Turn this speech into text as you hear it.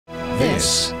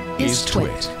This is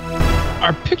TWiT.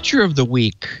 Our picture of the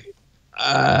week,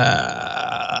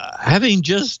 having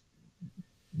just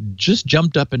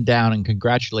jumped up and down and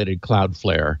congratulated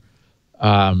Cloudflare,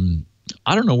 I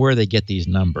don't know where they get these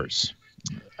numbers.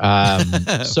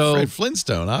 So Fred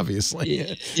Flintstone,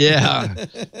 obviously. Yeah.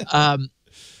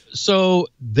 So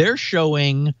they're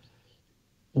showing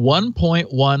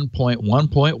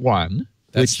 1.1.1.1.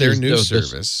 That's their new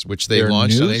service, which they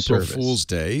launched on April Fool's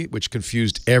Day, which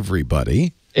confused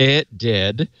everybody. It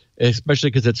did,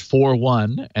 especially because it's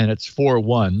 4.1 and it's 4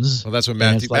 ones. Well, that's what the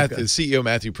CEO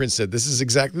Matthew Prince said. This is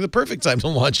exactly the perfect time to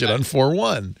launch it on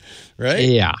 4.1, right?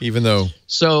 Yeah. Even though.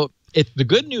 So the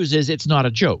good news is it's not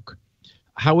a joke.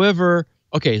 However,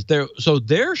 okay,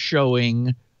 they're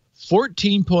showing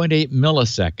 14.8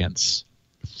 milliseconds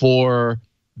for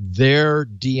their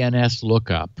DNS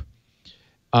lookup.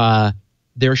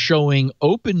 They're showing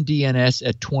OpenDNS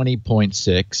at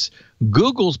 20.6,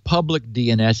 Google's public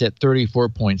DNS at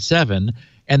 34.7,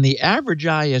 and the average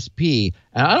ISP,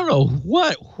 and I don't know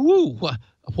what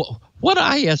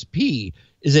ISP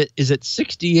is at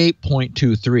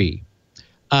 68.23.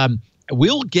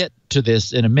 We'll get to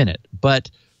this in a minute, but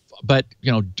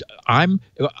you know, I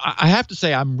have to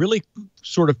say I'm really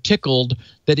sort of tickled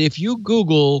that if you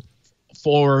Google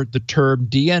for the term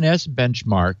DNS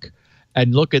benchmark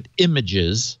and look at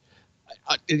images,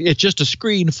 it's just a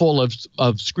screen full of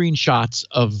screenshots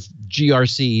of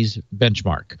GRC's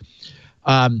benchmark.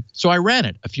 So I ran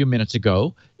it a few minutes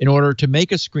ago in order to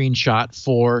make a screenshot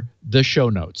for the show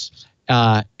notes.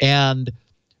 And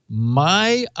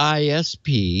my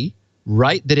ISP,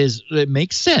 right, it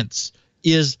makes sense,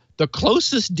 is the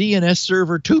closest DNS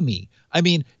server to me. I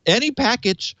mean, any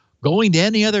packets going to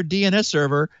any other DNS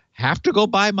server have to go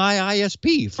by my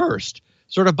ISP first,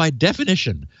 sort of by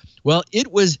definition. Well,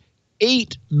 it was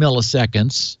 8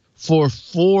 milliseconds for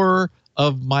 4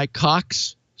 of my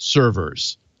Cox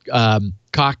servers.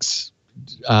 Cox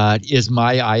is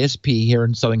my ISP here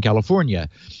in Southern California.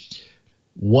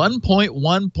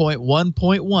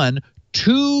 1.1.1.1,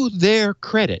 to their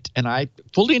credit, and I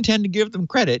fully intend to give them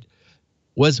credit,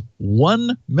 was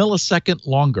 1 millisecond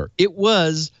longer. It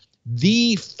was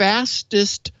the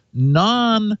fastest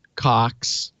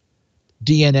non-Cox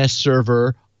DNS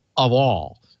server of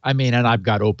all. I mean, and I've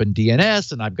got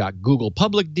OpenDNS and I've got Google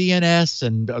Public DNS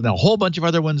and a whole bunch of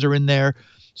other ones are in there.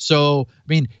 So, I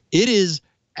mean, it is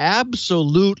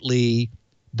absolutely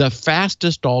the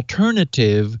fastest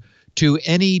alternative to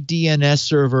any DNS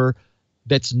server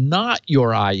that's not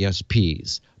your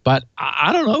ISP's. But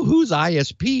I don't know whose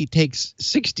ISP takes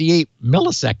 68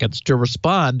 milliseconds to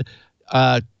respond.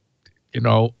 I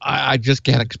just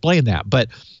can't explain that. But,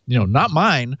 not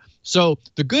mine. So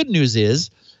the good news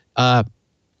is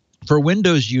for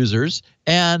Windows users,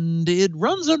 and it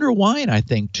runs under Wine, I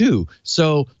think, too.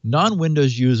 So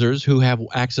non-Windows users who have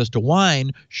access to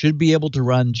Wine should be able to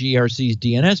run GRC's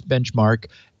DNS benchmark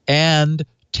and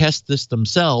test this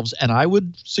themselves. And I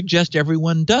would suggest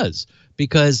everyone does,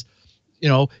 because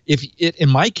if it, in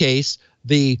my case,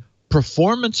 the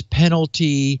performance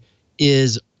penalty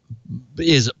is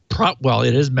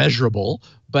measurable,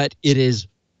 but it is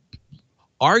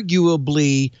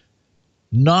arguably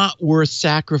not worth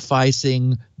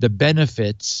sacrificing the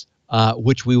benefits,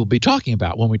 which we will be talking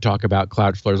about when we talk about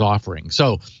Cloudflare's offering.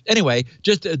 So anyway,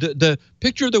 just the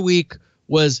picture of the week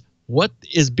was what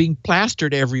is being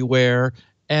plastered everywhere,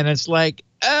 and it's like,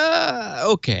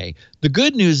 okay. The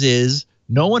good news is,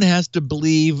 no one has to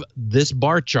believe this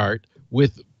bar chart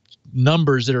with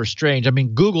numbers that are strange. I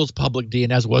mean, Google's public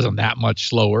DNS wasn't that much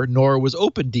slower, nor was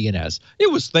OpenDNS.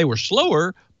 They were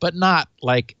slower, but not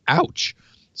like, ouch.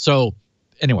 So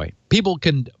anyway, people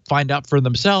can find out for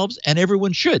themselves, and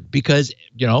everyone should, because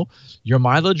your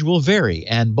mileage will vary.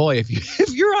 And boy, if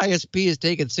your ISP is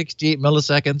taking 68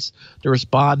 milliseconds to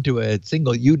respond to a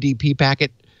single UDP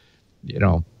packet,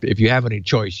 if you have any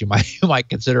choice, you might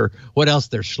consider what else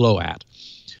they're slow at.